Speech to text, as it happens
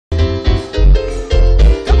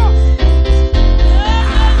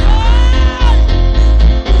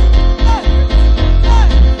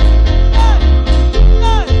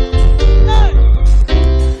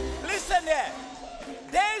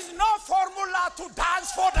to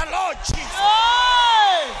dance for the Lord Jesus.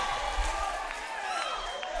 Yes.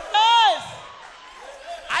 Yes.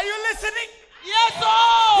 Are you listening? Yes,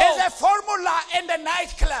 oh. There's a formula in the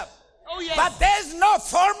nightclub. Oh, yes. But there's no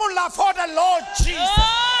formula for the Lord Jesus.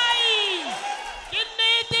 Ay.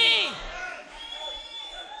 Kiniti.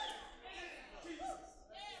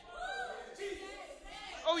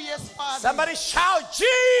 Oh, yes, Father. Somebody shout,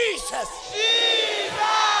 Jesus. Jesus.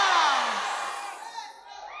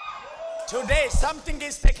 Today, something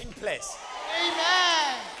is taking place.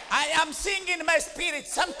 Amen. I am seeing in my spirit,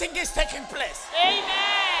 something is taking place.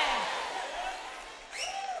 Amen.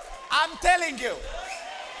 I'm telling you.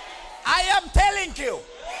 I am telling you.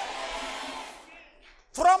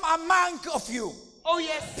 From among of you, Oh,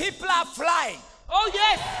 yes. people are flying. Oh,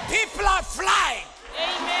 yes. People are flying.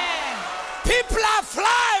 Amen. People are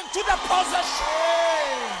flying to the possession.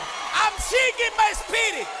 I'm seeing in my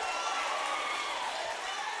spirit.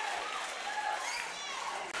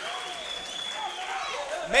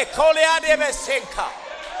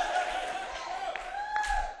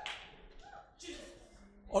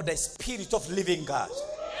 Or the Spirit of living God.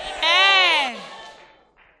 Amen.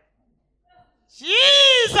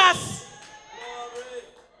 Jesus.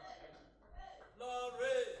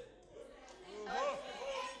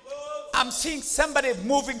 I'm seeing somebody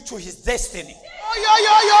moving to his destiny.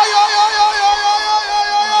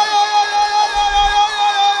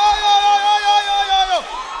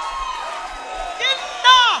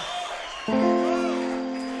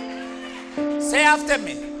 Say after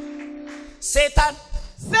me. Satan,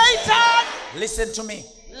 listen to me.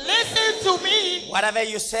 Listen to me. Whatever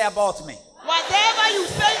you say about me Whatever you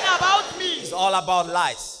say about me is all about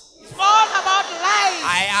lies. is all about lies.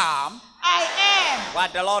 I am I am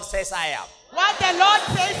what the Lord says I am. what the Lord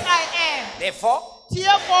says I am. Therefore,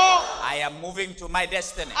 Therefore, I am moving to my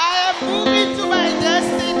destiny. I am moving to my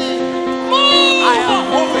destiny. Move! I am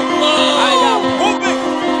moving. I am moving.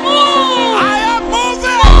 Move! I am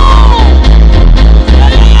moving.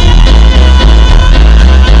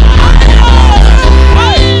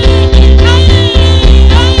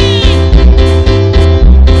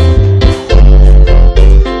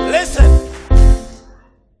 Listen,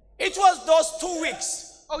 it was those 2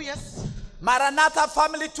 weeks. Oh, yes. Maranatha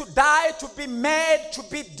family to die, to be made, to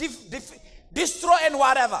be destroyed and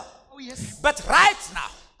whatever. Oh, yes. But right now,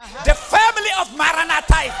 the family of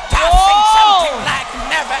Maranatha is dancing something like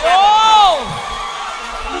never ever.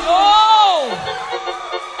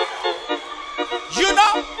 You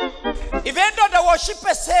know, even though the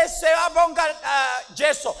worshipper says,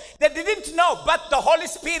 Jesu, they didn't know, but the Holy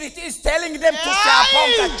Spirit is telling them to say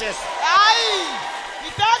Abonga Jesu. We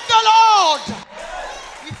thank the Lord.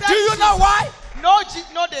 Do you know why? No,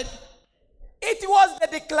 Daddy. It was the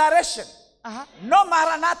declaration. No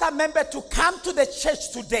Maranatha member to come to the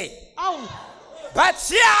church today. Oh. But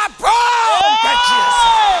see Abonga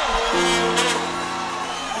Jesu.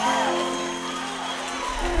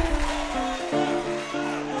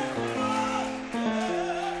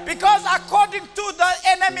 Because according to the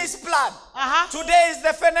enemy's plan, today is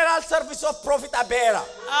the funeral service of Prophet Abera.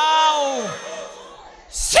 Oh.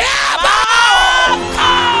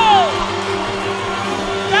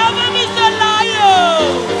 Devil is a liar.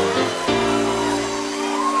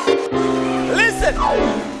 Listen,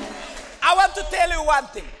 I want to tell you one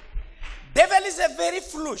thing. Devil is a very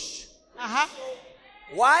foolish.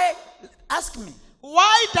 Why? Ask me.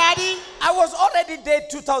 Why, Daddy? I was already dead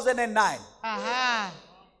 2009.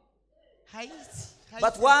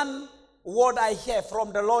 But one word I hear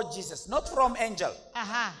from the Lord Jesus, not from angel,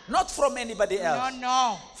 not from anybody else,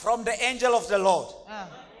 No. from the angel of the Lord.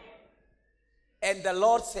 And the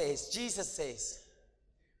Lord says, Jesus says,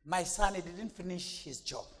 my son, he didn't finish his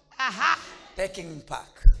job. Taking him back.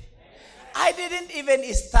 I didn't even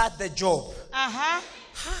start the job. How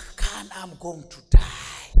can I'm going to die?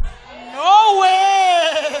 No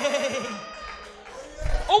way.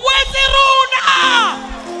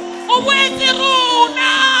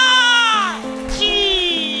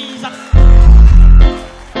 Jesus.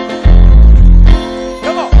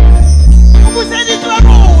 Come on. Who said it to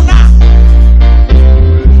Runa?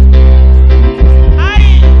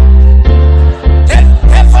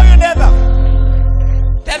 Tell for your neighbor.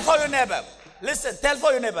 Tell for your neighbor. Listen, tell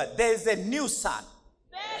for your neighbor. There is a new sun.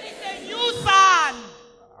 There is a new sun.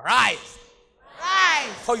 Rise.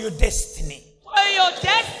 Rise. For your destiny. For your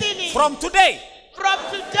destiny. From today. From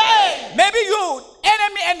today. Maybe you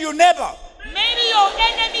enemy and your neighbor. Maybe your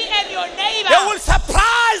enemy and your neighbor. They will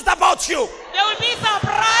surprised about you. They will be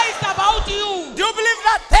surprised about you. Do you believe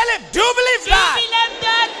that? Tell him. Do you believe Do you that? believe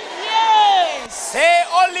that? Yes. Say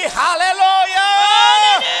only hallelujah.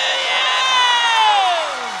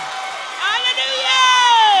 Hallelujah.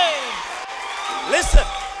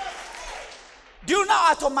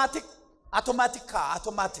 automatic? Automatic car,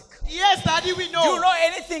 automatic. Yes, Daddy, we know. Do you know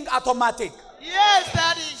anything automatic? Yes,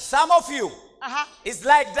 Daddy. Some of you, it's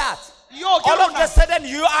like that. Yo, All of a sudden,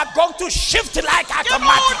 you are going to shift like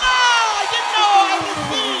automatic.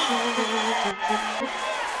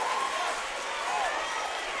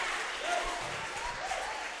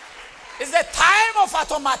 It's the time of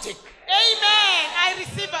automatic. Amen. I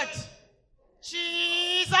receive it.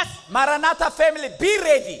 Jesus. Maranatha family, be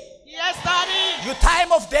ready. Yes, Daddy. Your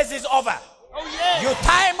time of death is over. Oh, yes. Your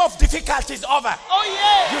time of difficulty is over. Oh,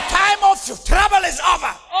 yes. Your time of trouble is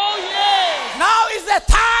over. Oh, yes. Now is the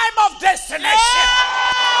time of destination.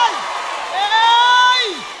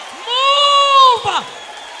 Hey! Move!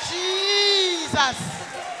 Jesus.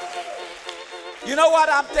 You know what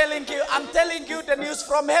I'm telling you? I'm telling you the news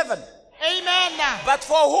from heaven. Amen. But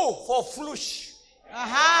for who? For flush.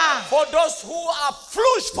 Aha. For those who are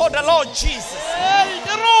flush for the Lord Jesus. Hey,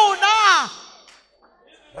 Derona.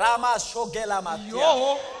 Rama Shogela Matia.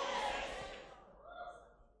 Yo.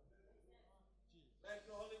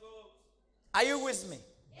 Are you with me?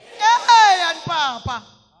 Hey, and Papa.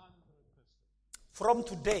 From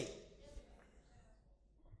today,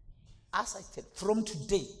 as I said, from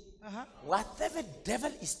today, whatever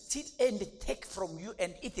devil is still and take from you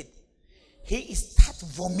and eat it, he start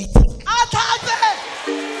vomiting.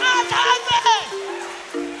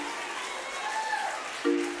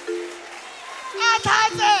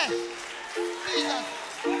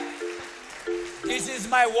 This is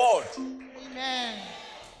my word. Amen.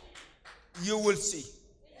 You will see.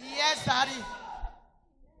 Yes, Daddy.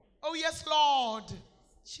 Oh, yes, Lord.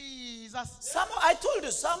 Jesus. I told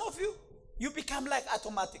you, some of you, you become like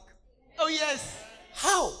automatic. Oh, yes.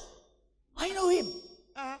 How? I know him.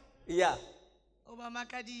 Yeah. Obama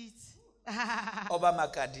Kadis. Obama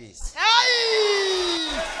Kadis.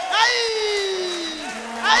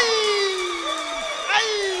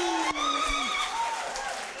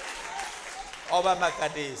 Obama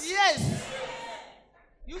Kadis. Yes.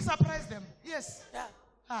 You surprise them. Yes. Yeah.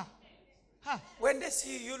 When they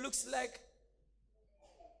see you, looks like,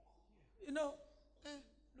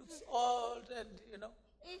 looks old and,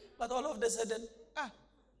 but all of a sudden,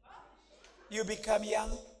 you become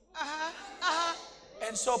young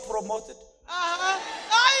and so promoted.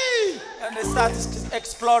 And they start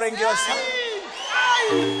exploring yourself.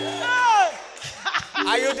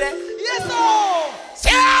 Are you there? Yes, sir.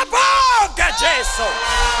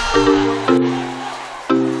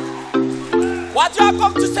 What you are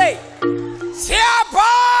going to say?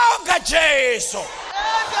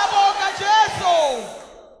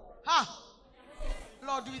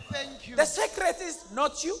 Lord, we thank you. The secret is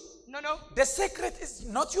not you. No. The secret is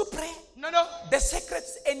not you pray. No. The secret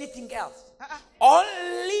is anything else.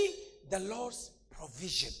 Only the Lord's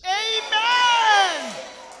provision. Amen.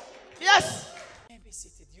 Yes. Maybe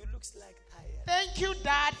seated. You looks like tired. Thank you,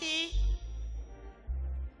 Daddy.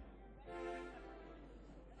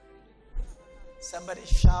 Somebody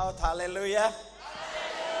shout hallelujah.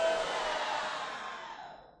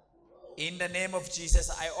 In the name of Jesus,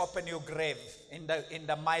 I open your grave in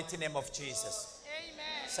the mighty name of Jesus.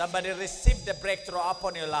 Amen. Somebody receive the breakthrough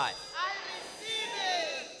upon your life. I receive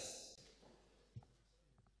it.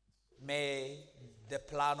 May the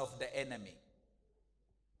plan of the enemy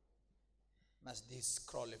must be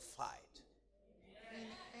disqualified.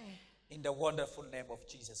 In the wonderful name of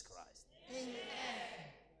Jesus Christ. Amen.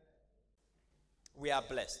 We are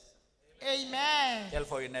blessed. Amen. Tell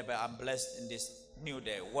for your neighbor, I'm blessed in this new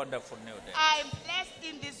day, wonderful new day. I'm blessed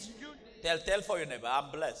in this new day. Tell for your neighbor,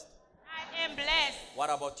 I'm blessed. I am blessed.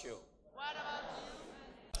 What about you? What about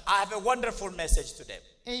you? I have a wonderful message today.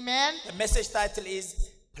 Amen. The message title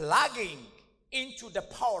is Plugging into the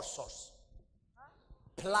Power Source.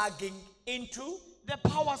 Plugging into the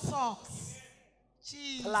power source.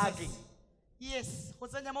 Jesus. Plugging. Yes.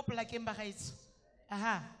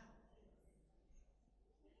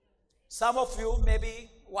 Some of you, maybe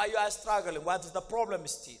while you are struggling, what is the problem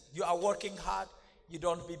still? You are working hard, you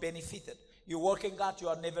don't be benefited. You're working hard, you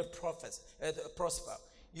are never prosper.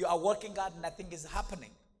 You are working hard, nothing is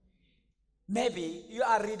happening. Maybe you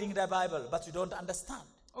are reading the Bible, but you don't understand.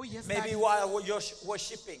 Oh, yes. Maybe you are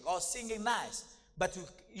worshiping or singing nice, but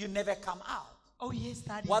you never come out. Oh, yes,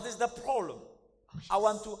 Daddy. What is the problem? Oh, yes.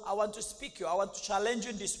 I want to speak you. I want to challenge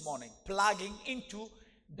you this morning. Plugging into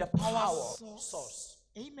the power source.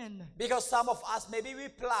 Amen. Because some of us, maybe we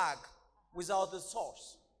plug without the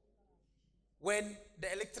source. When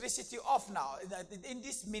the electricity off now, in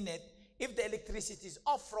this minute, if the electricity is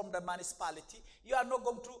off from the municipality, you are not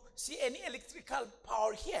going to see any electrical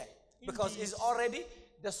power here. Because it's already,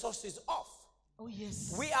 the source is off. Oh,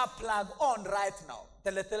 yes. We are plugged on right now.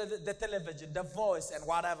 The television, the voice, and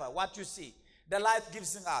whatever, what you see. The light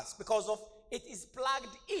gives us because of it is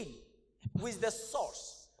plugged in with the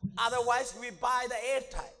source. Otherwise, we buy the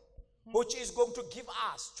airtime, which is going to give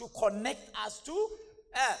us, to connect us to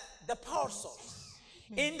the power source.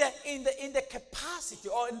 In the capacity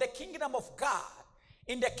or in the kingdom of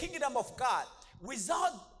God,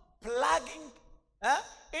 without plugging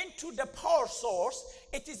into the power source,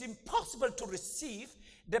 it is impossible to receive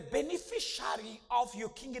the beneficiary of your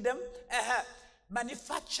kingdom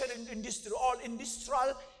manufacturing industry or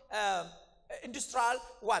industrial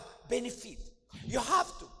benefit. You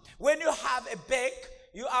have to. When you have a bank,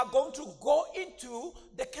 you are going to go into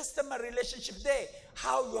the customer relationship there.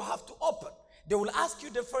 How you have to open. They will ask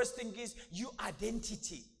you, the first thing is your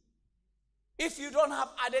identity. If you don't have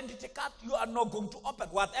identity card, you are not going to open.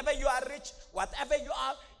 Whatever you are rich, whatever you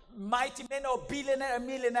are, mighty man or billionaire or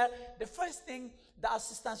millionaire, the first thing the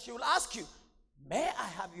assistant, she will ask you, may I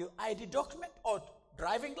have your ID document or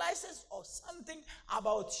driving license or something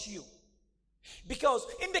about you? Because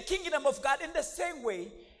in the kingdom of God, in the same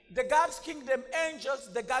way, the God's kingdom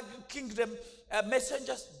angels, the God's kingdom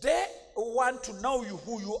messengers, they want to know you,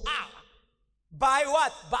 who you are. By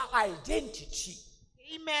what? By identity.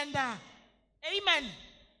 Amen. Amen.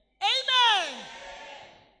 Amen.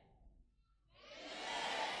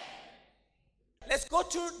 Let's go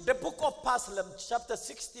to the book of Psalm, chapter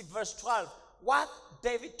 60, verse 12. What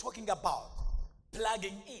David talking about?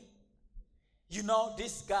 Plugging in. You know,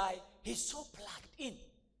 this guy, he's so plugged in.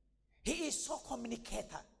 He is so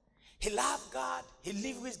communicator. He loved God. He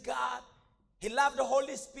lived with God. He loved the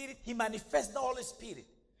Holy Spirit. He manifests the Holy Spirit.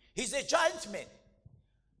 He's a giant man.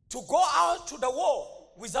 To go out to the war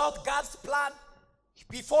without God's plan,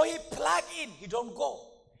 before he plug in, he don't go.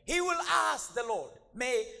 He will ask the Lord,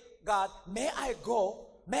 may I go?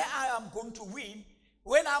 May I am going to win?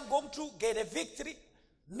 When I'm going to get a victory,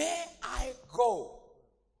 may I go?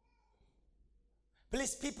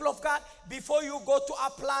 Please, people of God, before you go to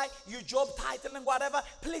apply your job title and whatever,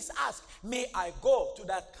 please ask, may I go to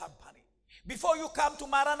that company? Before you come to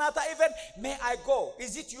Maranatha even, may I go?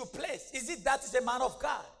 Is it your place? Is it that is a man of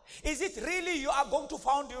God? Is it really you are going to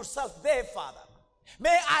find yourself there, Father?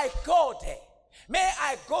 May I go there? May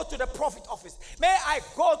I go to the prophet office? May I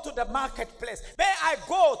go to the marketplace? May I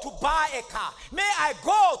go to buy a car? May I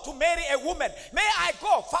go to marry a woman? May I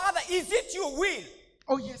go? Father, is it your will?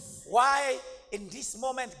 Oh, yes. Why in this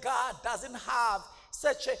moment God doesn't have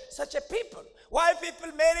such a people? Why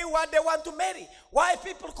people marry what they want to marry? Why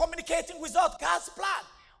people communicating without God's plan?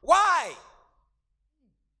 Why?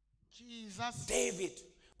 Jesus. David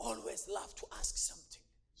always loved to ask something.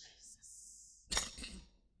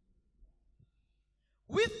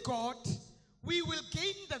 With God, we will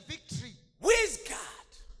gain the victory. With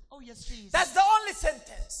God. Oh, yes, Jesus. That's the only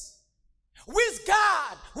sentence. With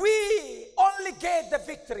God, we only get the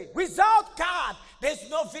victory. Without God, there's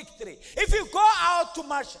no victory. If you go out to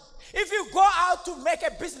merchant, if you go out to make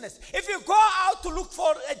a business, if you go out to look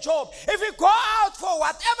for a job, if you go out for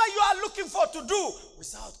whatever you are looking for to do,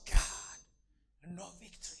 without God, no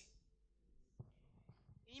victory.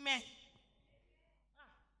 Amen.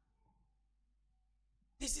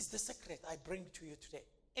 This is the secret I bring to you today.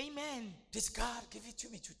 Amen. This God give it to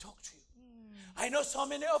me to talk to you. I know so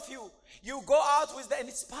many of you, you go out with the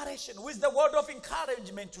inspiration, with the word of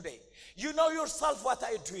encouragement today. You know yourself what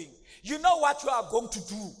are you doing. You know what you are going to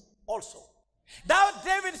do also. Now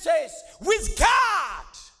David says, with God.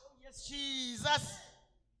 Oh, yes, Jesus.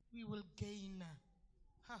 We will gain.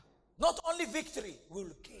 Not only victory, we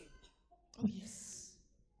will gain. Oh, yes.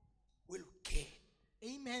 We will gain.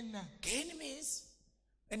 Amen. Gain means,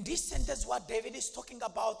 in this sentence what David is talking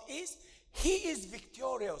about is, he is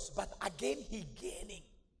victorious, but again he gaining.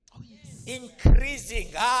 Oh, yes. Increasing.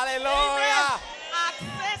 Hallelujah.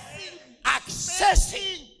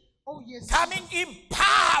 Accessing. Oh, yes. Coming in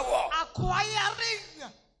power. Acquiring.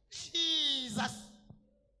 Jesus.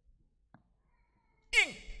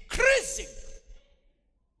 Increasing.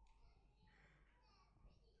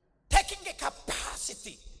 Taking a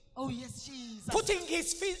capacity. Oh, yes, Jesus. Putting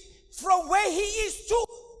his feet from where he is to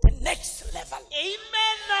the next level.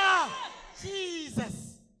 Amen.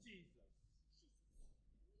 Jesus.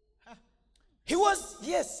 He was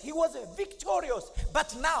victorious,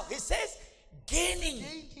 but now he says gaining.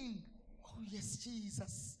 Gaining. Oh, yes,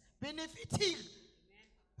 Jesus. Benefiting.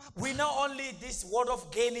 Papa. We know only this word of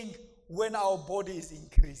gaining when our body is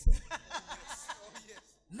increased.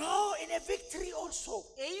 No, in a victory also.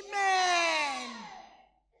 Amen.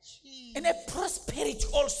 Jesus. In a prosperity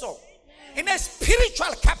also. In a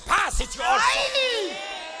spiritual capacity also.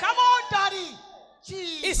 Come on, Daddy.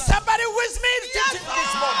 Jesus. Is somebody with me Yes, this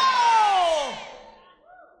morning? Lord.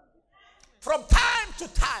 From time to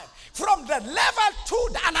time, from the level to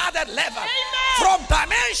another level, Amen. from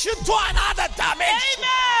dimension to another dimension.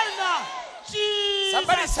 Amen. Jesus.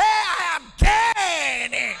 Somebody say, I am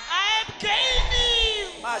gaining. I am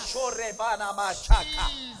gaining. Mashorebana mashaka.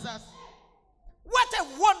 Jesus. What a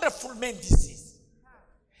wonderful man this is.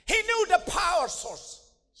 He knew the power source.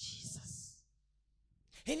 Jesus.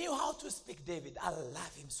 He knew how to speak David. I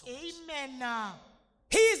love him so much. Amen.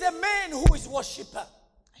 He is a man who is worshiper.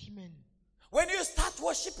 Amen. When you start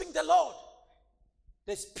worshiping the Lord,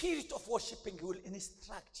 the spirit of worshiping will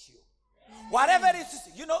instruct you. Whatever it is,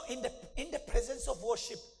 you know, in the presence of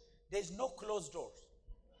worship, there's no closed doors.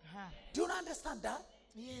 Do you understand that?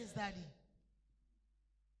 Yes, Daddy.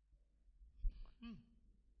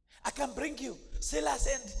 I can bring you Silas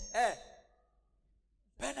and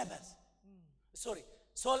Barnabas. Sorry,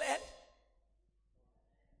 Saul and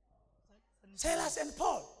Silas and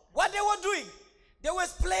Paul. What they were doing? They were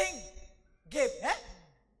playing game.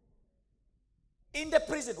 In the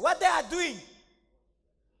prison. What they are doing?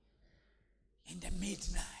 In the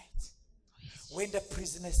midnight. When the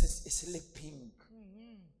prisoners is sleeping.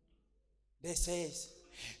 They says,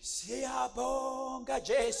 Siyabonga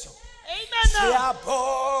Jesu. Amen.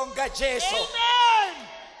 Siyabonga Jesu. Amen.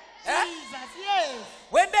 Eh? Jesus, yes.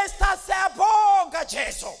 When they start Siyabonga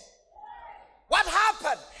Jesu, what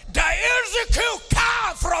happened? The execute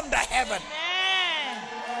come from the heaven. Amen.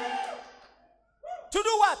 To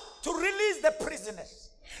do what? To release the prisoners.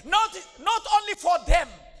 Not only for them.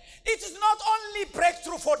 It is not only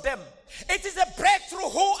breakthrough for them. It is a breakthrough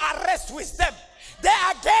who are rest with them. They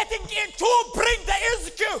are getting in to bring the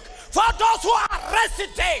execute for those who are rested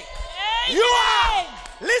there. You are,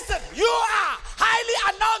 listen, you are highly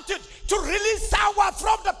anointed to release someone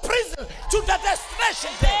from the prison to the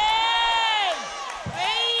destination there.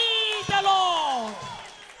 Praise the Lord.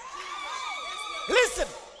 Listen,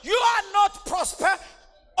 you are not prosper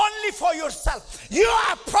only for yourself. You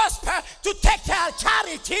are prosper to take care of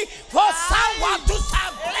charity for someone to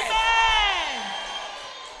someplace. Amen.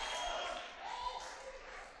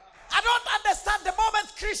 I don't understand the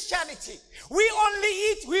moment Christianity. We only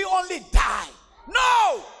eat, we only die.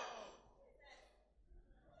 No!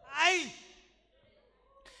 I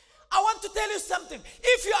want to tell you something.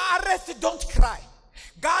 If you are arrested, don't cry.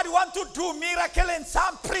 God wants to do miracle in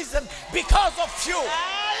some prison because of you.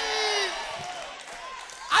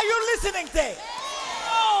 Are you listening there?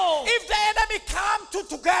 No. If the enemy come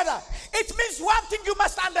together, it means one thing you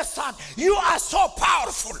must understand. You are so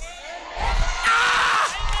powerful.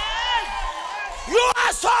 You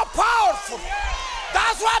are so powerful.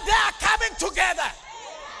 That's why they are coming together.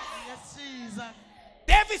 Yes, Jesus.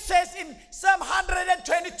 David says in Psalm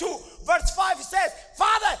 122, verse 5, he says,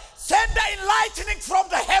 Father, send the enlightening from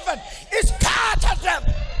the heaven. Scatter them.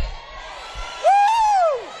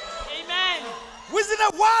 Woo! Amen. Within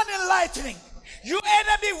a one enlightening, your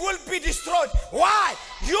enemy will be destroyed. Why?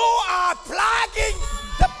 You are plugging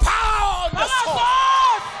the power on the soul.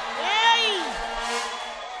 Hey.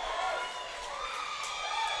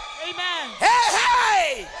 Amen.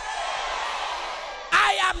 Hey!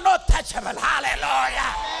 I am not touchable.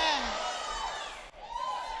 Hallelujah. Amen.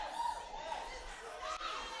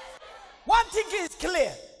 One thing is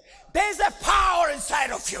clear. There is a power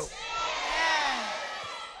inside of you.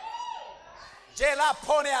 Jela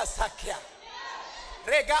ponia sakya.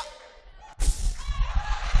 Rega.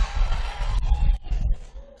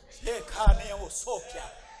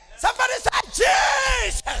 Somebody say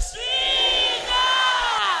Jesus. Jesus.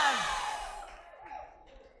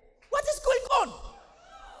 What is going on?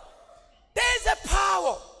 There is a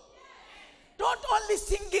power. Don't only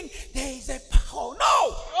singing, there is a power. No.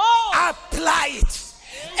 Oh. Apply it.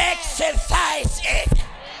 Amen. Exercise it. Amen.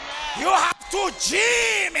 You have to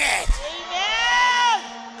gym it. Amen.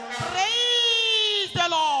 Praise the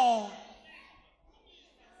Lord.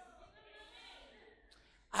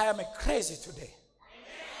 I am crazy today.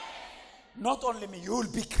 Not only me, you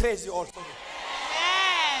will be crazy also. Amen.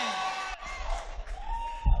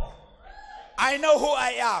 I know who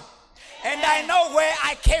I am. And I know where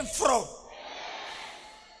I came from.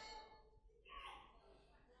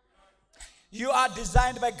 You are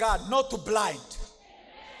designed by God not to blind.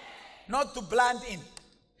 Not to blend in.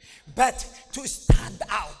 But to stand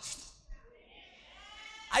out.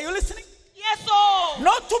 Are you listening? Yes, sir.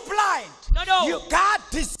 Not to blind. No. God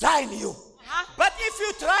designed you. Uh-huh. But if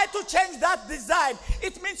you try to change that design,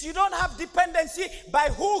 it means you don't have dependency by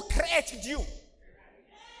who created you.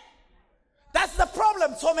 That's the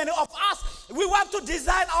problem. So many of us, we want to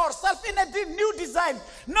design ourselves in a new design.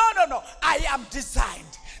 No. I am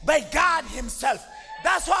designed by God himself.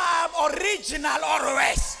 That's why I'm original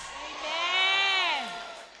always. Amen.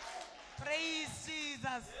 Praise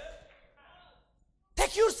Jesus.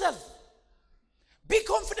 Take yourself. Be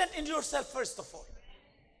confident in yourself first of all.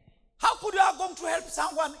 How could you are going to help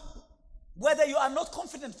someone whether you are not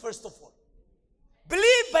confident first of all?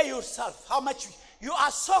 Believe by yourself how much you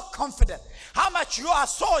are so confident, how much you are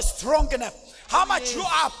so strong enough, how much you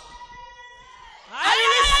are. Are you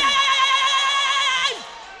listening?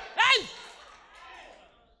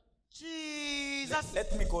 Jesus.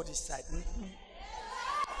 Let me go this side.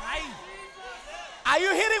 Are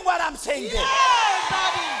you hearing what I'm saying there? Yes,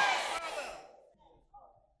 Daddy.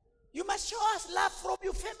 You must show us love from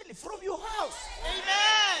your family, from your house.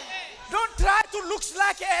 Amen. Don't try to look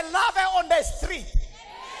like a lover on the street.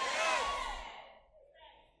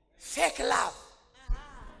 Fake love.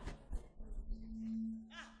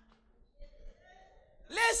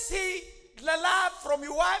 Let's see the love from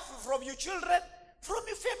your wife, from your children, from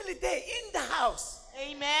your family there in the house.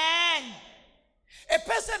 Amen. A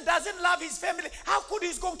person doesn't love his family. How could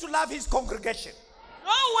he going to love his congregation?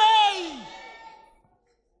 No way.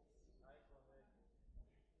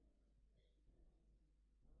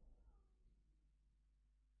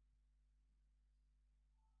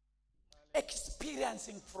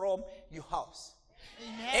 Experiencing from your house.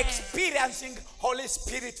 Amen. Experiencing Holy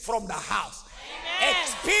Spirit from the house. Amen.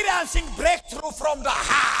 Experiencing breakthrough from the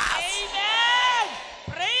house. Amen.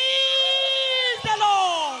 Praise the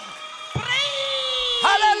Lord. Praise.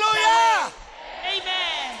 Hallelujah.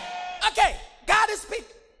 Amen. Okay, God is speaking.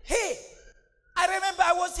 Hey, I remember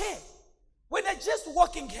I was here. When I just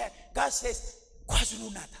walking here, God says,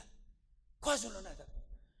 KwaZulu-Natal. KwaZulu-Natal.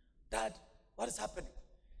 Dad, what is happening?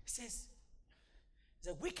 He says,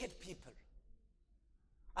 the wicked people.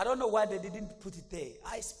 I don't know why they didn't put it there.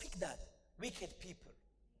 I speak that. Wicked people.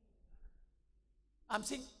 I'm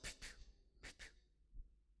saying,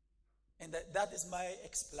 and that is my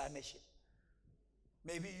explanation.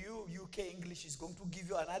 Maybe you, UK English is going to give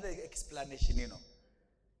you another explanation, you know.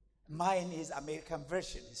 Mine is American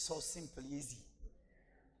version. It's so simple, easy.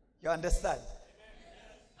 You understand?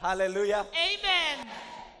 Hallelujah. Amen.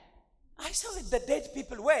 I saw it, the dead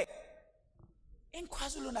people were in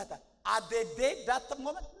KwaZulu-Natal. Are they dead at the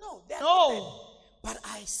moment? No, they are not dead. But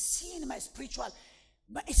I see in my spiritual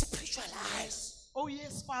eyes. Oh,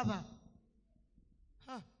 yes, Father.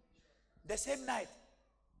 Huh. The same night,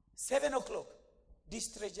 7 o'clock,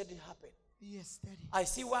 this tragedy happened. Yes, Daddy. I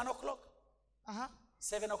see 1 o'clock, Uh-huh.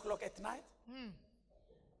 7 o'clock at night.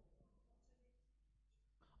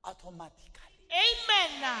 Automatically.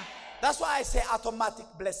 Amen. That's why I say automatic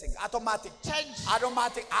blessing. Automatic. Change.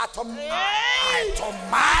 Automatic. Hey. Automatic. Aye.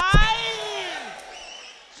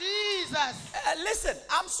 Jesus. Listen,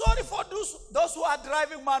 I'm sorry for those who are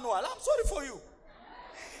driving manual. I'm sorry for you.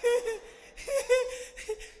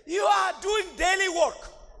 You are doing daily work.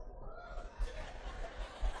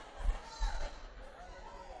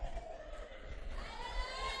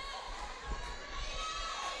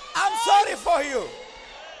 I'm sorry for you.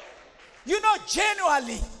 You know,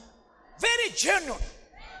 genuinely, very genuine.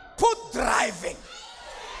 Put driving.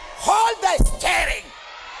 Hold the steering.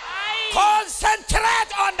 Aye.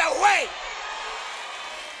 Concentrate on the way.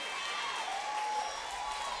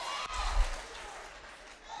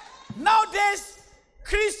 Nowadays,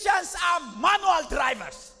 Christians are manual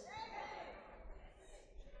drivers.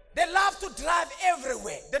 They love to drive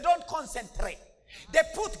everywhere. They don't concentrate. They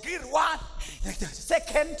put gear 1,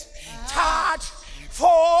 second, third,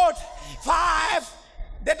 fourth, 5.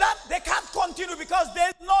 They can't continue because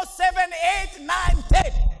there's no 7, 8, 9,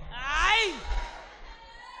 10. Aye.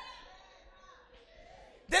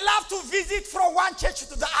 They love to visit from one church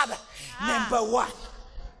to the other. Number 1.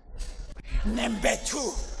 Number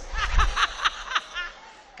 2.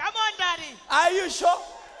 Come on, Daddy. Are you sure?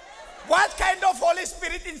 What kind of Holy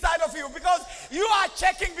Spirit inside of you? Because you are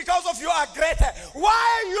checking because of you are greater.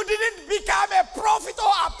 Why you didn't become a prophet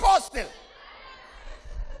or apostle?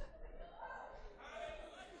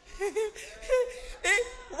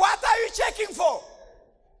 What are you checking for?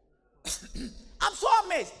 I'm so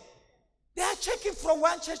amazed. They are checking from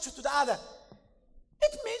one church to the other.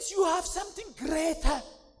 It means you have something greater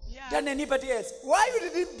than anybody else. Why you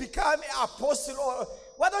didn't become an apostle? Or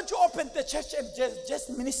why don't you open the church and just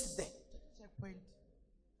minister there? Checkpoint.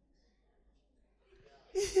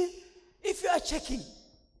 If you are checking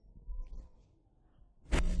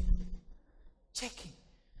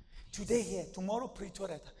today here, tomorrow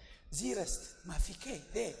Pretoria, Zerust, Mafike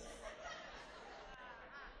there.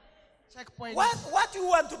 Checkpoint. What you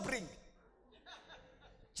want to bring?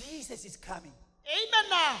 Jesus is coming.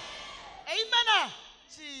 Amen. Amen.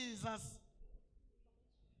 Jesus.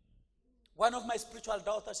 One of my spiritual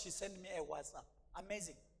daughters, she sent me a WhatsApp.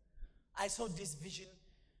 Amazing. I saw this vision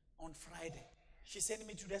on Friday. She sent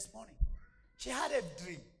me to this morning. She had a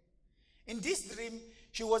dream. In this dream,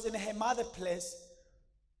 she was in her mother's place.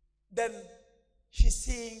 Then she's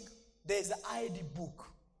seeing there's an ID book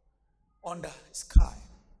on the sky.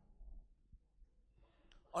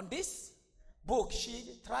 On this book, she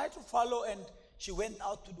tried to follow and she went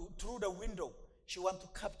out through the window. She wanted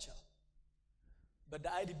to capture. But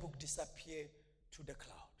the ID book disappeared to the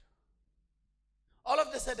cloud. All of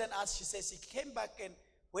a sudden, as she says, she came back, and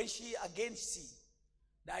when she again see,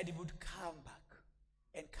 the ID book come back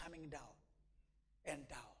and coming down and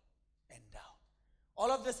down and down.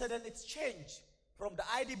 All of a sudden, it's changed from the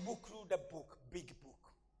ID book to the book, big book.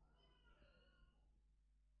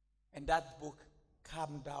 And that book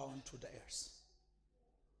come down to the earth.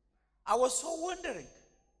 I was so wondering.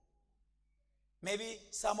 Maybe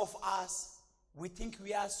some of us, we think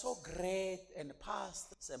we are so great, and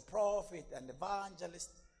pastors and prophets and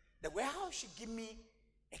evangelists. The way how she give me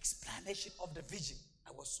explanation of the vision,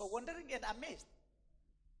 I was so wondering and amazed.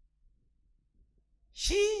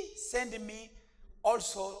 She sent me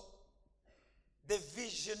also the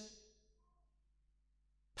vision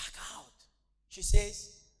back out. She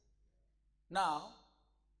says, now,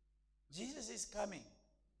 Jesus is coming.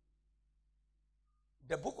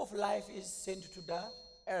 The book of life is sent to the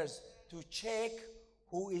earth to check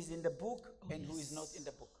who is in the book and who is not in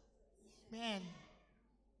the book. Amen.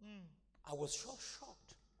 I was so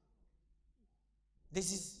shocked.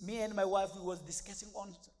 This is me and my wife, we was discussing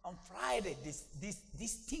on Friday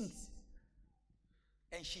these things.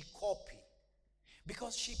 And she copied.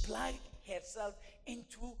 Because she plugged herself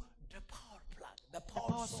into the power plug, the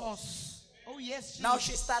power source. Oh, yes. Now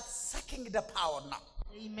she starts sucking the power now.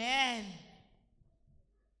 Amen.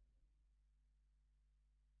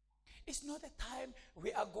 It's not a time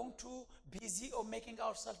we are going to busy or making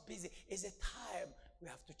ourselves busy. It's a time we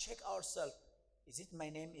have to check ourselves. Is it my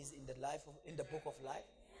name is in the book of life?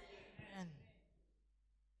 Amen.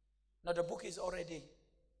 Now the book is already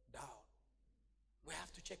down. We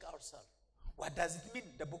have to check ourselves. What does it mean?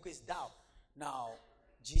 The book is down. Now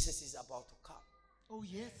Jesus is about to come. Oh,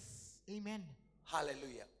 yes. Amen.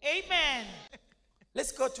 Hallelujah. Amen.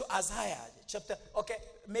 Let's go to Isaiah chapter. Okay,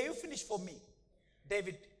 may you finish for me?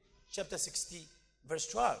 David chapter 60, verse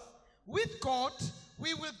 12. With God,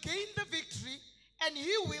 we will gain the victory, and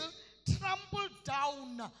He will trample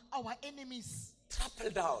down our enemies. Trample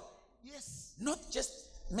down. Yes. Not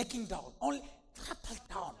just making down, only trample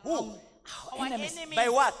down. Who? Our enemies. enemies. By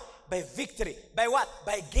what? By victory. By what?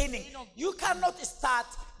 By gaining. You cannot start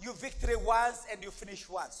your victory once and you finish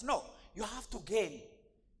once. No, you have to gain.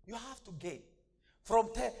 You have to gain. From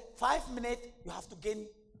 5 minutes, you have to gain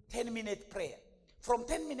 10-minute prayer. From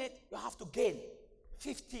 10 minutes, you have to gain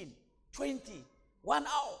 15, 20, 1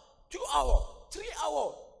 hour, 2 hours, 3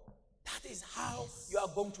 hours. That is how you are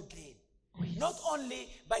going to gain. Not only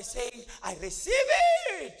by saying, I receive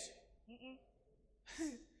it.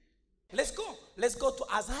 Let's go. Let's go to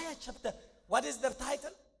Isaiah chapter. What is the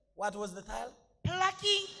title? What was the title?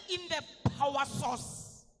 Plugging in the power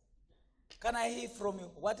source. Can I hear from you?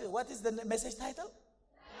 What is the message title?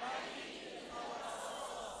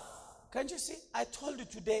 Can't you see? I told you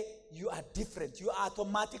today, you are different. You are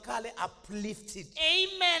automatically uplifted.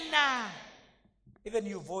 Amen. Even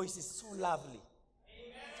your voice is so lovely.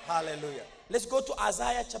 Amen. Hallelujah. Let's go to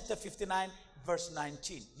Isaiah chapter 59, verse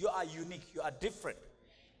 19. You are unique. You are different.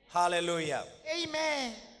 Hallelujah.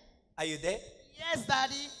 Amen. Are you there? Yes,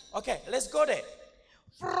 Daddy. Okay, let's go there.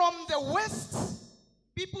 From the west,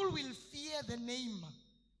 people will fear the name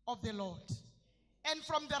of the Lord. And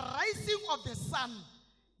from the rising of the sun,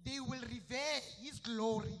 they will revere His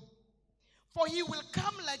glory. For He will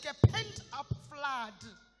come like a pent-up flood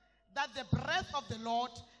that the breath of the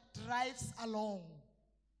Lord drives along.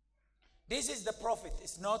 This is the prophet.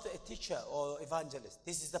 It's not a teacher or evangelist.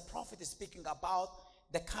 This is the prophet speaking about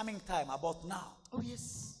the coming time, about now. Oh,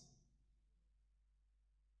 yes.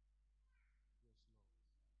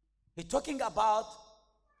 He's talking about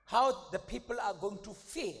how the people are going to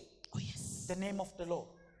fear the name of the Lord.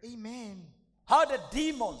 Amen. How the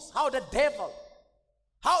demons, how the devil,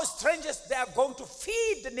 how strangers, they are going to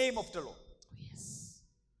feed the name of the Lord. Oh, yes.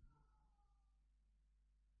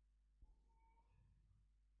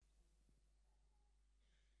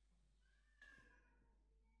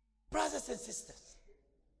 Brothers and sisters,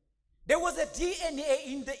 there was a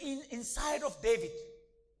DNA inside of David.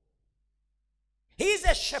 He is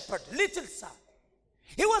a shepherd, little son.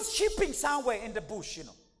 He was sheeping somewhere in the bush,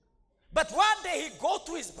 But one day he go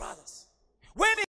to his brothers. When he